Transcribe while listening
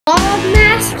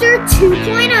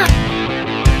2.0.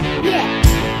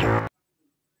 Yeah.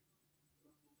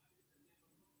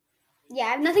 Yeah, I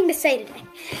have nothing to say today.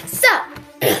 So,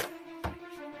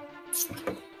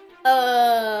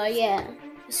 yeah.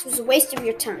 This was a waste of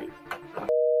your time.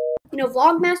 You know,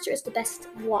 Vlogmaster is the best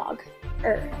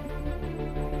vlogger.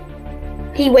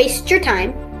 He wastes your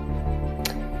time.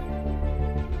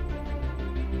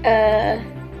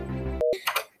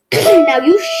 Now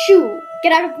you shoo.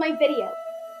 Get out of my video.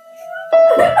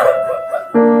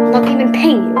 I'm not even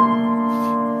paying you.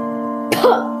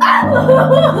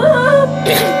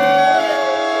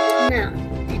 No.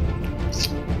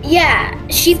 Yeah,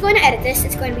 she's going to edit this.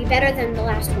 It's going to be better than the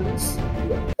last ones.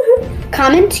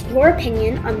 Comment your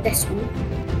opinion on this one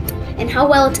and how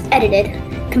well it's edited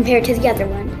compared to the other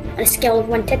one on a scale of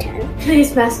 1 to 10.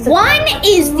 Please, Master. 1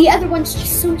 is the other one's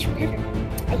just so much better.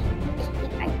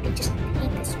 I just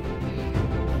hate this one.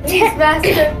 Please,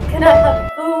 Master, can I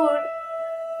have food?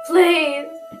 Please.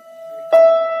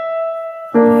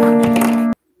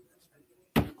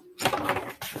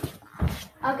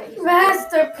 Okay.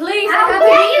 Master, please. I'll I haven't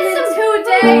get you eaten in some 2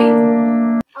 days.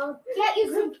 I'll get you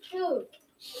some food.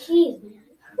 Jeez, man.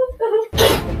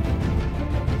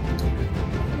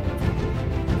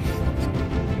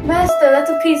 Master, that's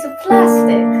a piece of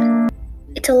plastic.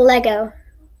 It's a Lego.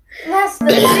 Master,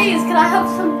 please, can I have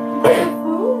some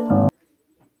food?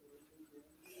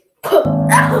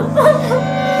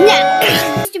 Now,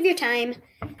 most of your time,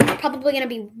 probably gonna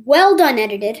be well done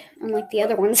edited, unlike the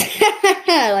other ones.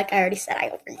 Like I already said, I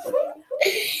overuse.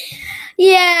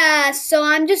 Yeah, so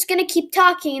I'm just gonna keep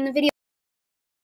talking in the video.